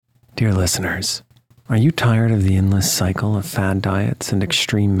Dear listeners, are you tired of the endless cycle of fad diets and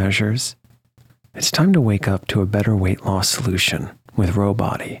extreme measures? It's time to wake up to a better weight loss solution with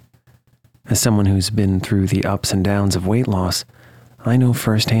Rowbody. As someone who's been through the ups and downs of weight loss, I know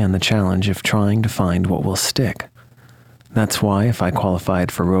firsthand the challenge of trying to find what will stick. That's why if I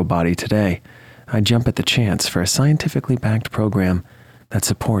qualified for Rowbody today, I'd jump at the chance for a scientifically backed program that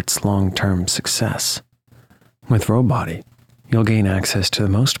supports long-term success. With Rowbody, you'll gain access to the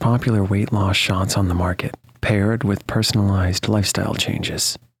most popular weight loss shots on the market, paired with personalized lifestyle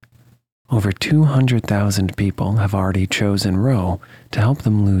changes. Over 200,000 people have already chosen Row to help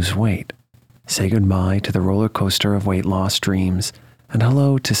them lose weight. Say goodbye to the roller coaster of weight loss dreams and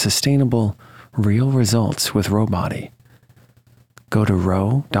hello to sustainable, real results with Rowbody. Go to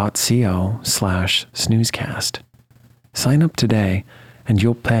row.co/snoozecast. Sign up today and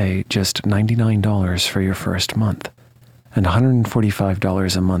you'll pay just $99 for your first month and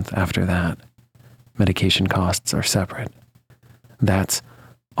 $145 a month after that. Medication costs are separate. That's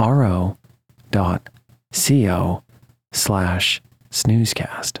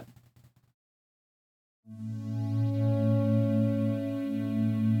ro.co/snoozecast.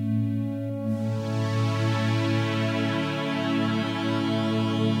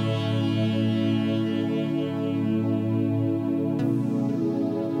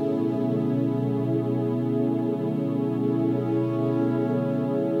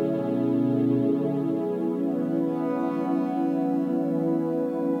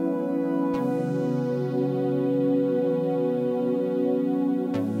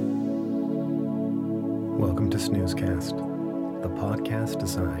 Welcome to Snoozecast, the podcast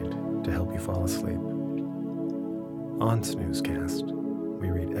designed to help you fall asleep. On Snoozecast, we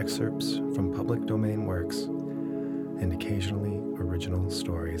read excerpts from public domain works and occasionally original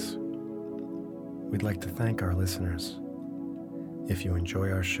stories. We'd like to thank our listeners. If you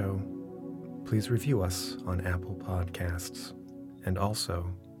enjoy our show, please review us on Apple Podcasts and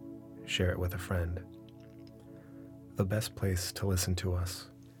also share it with a friend. The best place to listen to us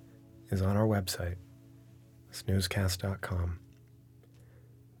is on our website, snoozecast.com.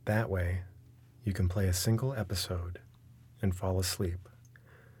 That way, you can play a single episode and fall asleep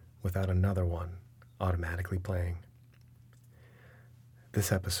without another one automatically playing.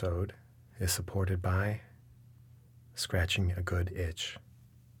 This episode is supported by Scratching a Good Itch.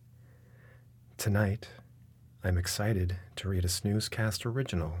 Tonight, I'm excited to read a Snoozecast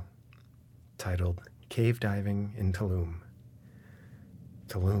original titled Cave Diving in Tulum.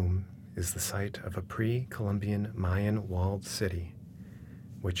 Tulum is the site of a pre-Columbian Mayan walled city,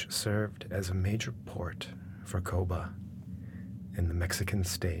 which served as a major port for Coba in the Mexican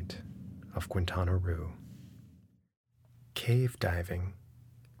state of Quintana Roo. Cave diving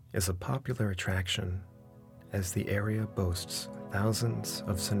is a popular attraction as the area boasts thousands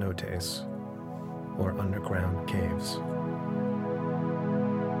of cenotes, or underground caves.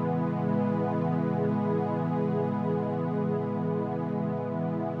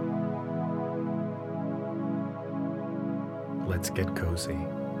 Let's get cozy.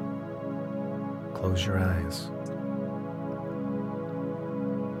 Close your eyes.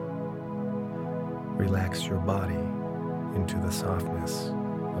 Relax your body into the softness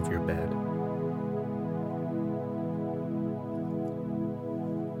of your bed.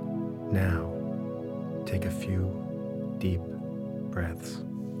 Now, take a few deep breaths.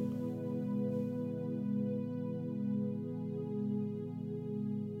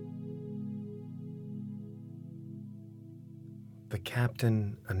 The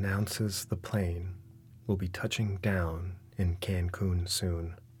captain announces the plane will be touching down in Cancun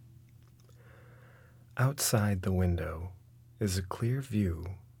soon. Outside the window is a clear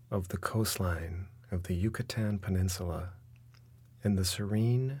view of the coastline of the Yucatan Peninsula and the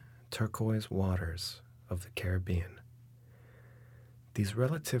serene turquoise waters of the Caribbean. These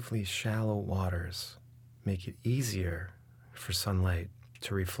relatively shallow waters make it easier for sunlight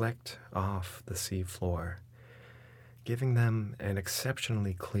to reflect off the sea floor, giving them an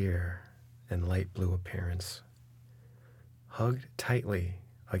exceptionally clear and light blue appearance. Hugged tightly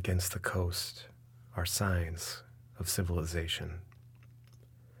against the coast are signs of civilization.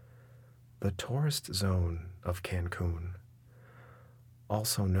 The tourist zone of Cancun,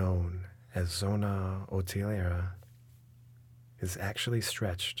 also known as Zona Hotelera, is actually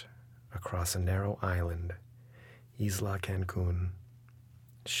stretched across a narrow island, Isla Cancun,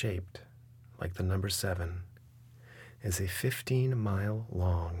 shaped like the number 7, is a 15-mile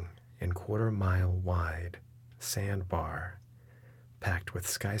long and quarter-mile wide sandbar packed with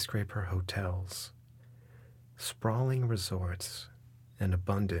skyscraper hotels, sprawling resorts, and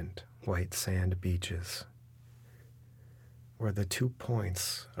abundant white sand beaches. where the 2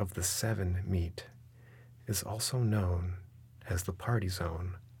 points of the 7 meet, is also known as the Party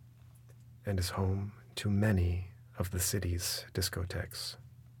Zone and is home to many of the city's discotheques.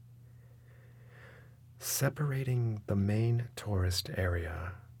 Separating the main tourist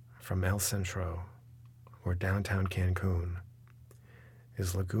area from El Centro, or downtown Cancun,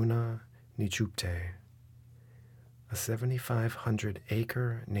 is Laguna Nichupte, a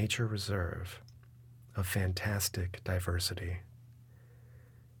 7,500-acre nature reserve of fantastic diversity.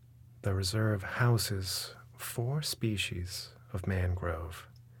 The reserve houses 4 species of mangrove: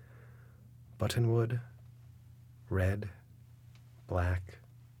 buttonwood, red, black,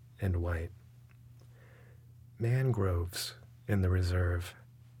 and white. Mangroves in the reserve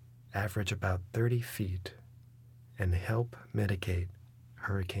average about 30 feet and help mitigate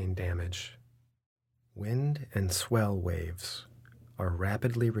hurricane damage. Wind and swell waves are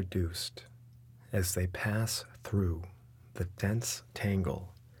rapidly reduced as they pass through the dense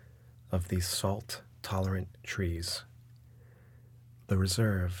tangle of these salt-tolerant trees. The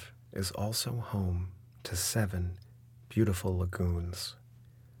reserve is also home to 7 beautiful lagoons,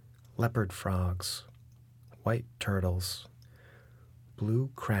 leopard frogs, white turtles, blue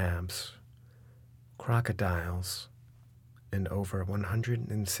crabs, crocodiles, and over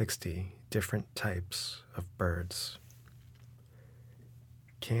 160 different types of birds.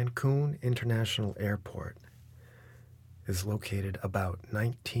 Cancun International Airport is located about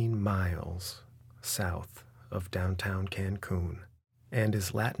 19 miles south of downtown Cancun and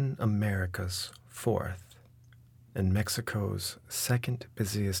is Latin America's 4th and Mexico's 2nd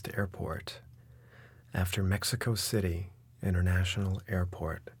busiest airport after Mexico City International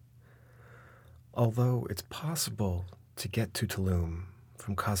Airport. Although it's possible to get to Tulum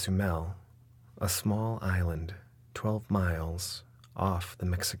from Cozumel, a small island 12 miles off the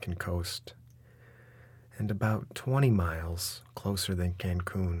Mexican coast, and about 20 miles closer than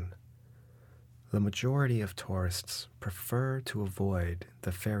Cancun, the majority of tourists prefer to avoid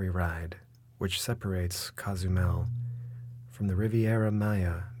the ferry ride which separates Cozumel from the Riviera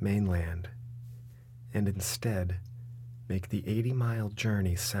Maya mainland, and instead make the 80-mile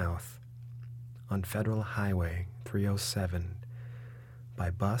journey south on Federal Highway 307 by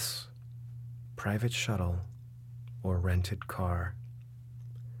bus, private shuttle, or rented car.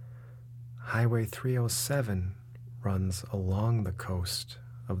 Highway 307 runs along the coast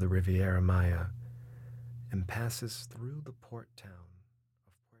of the Riviera Maya and passes through the port town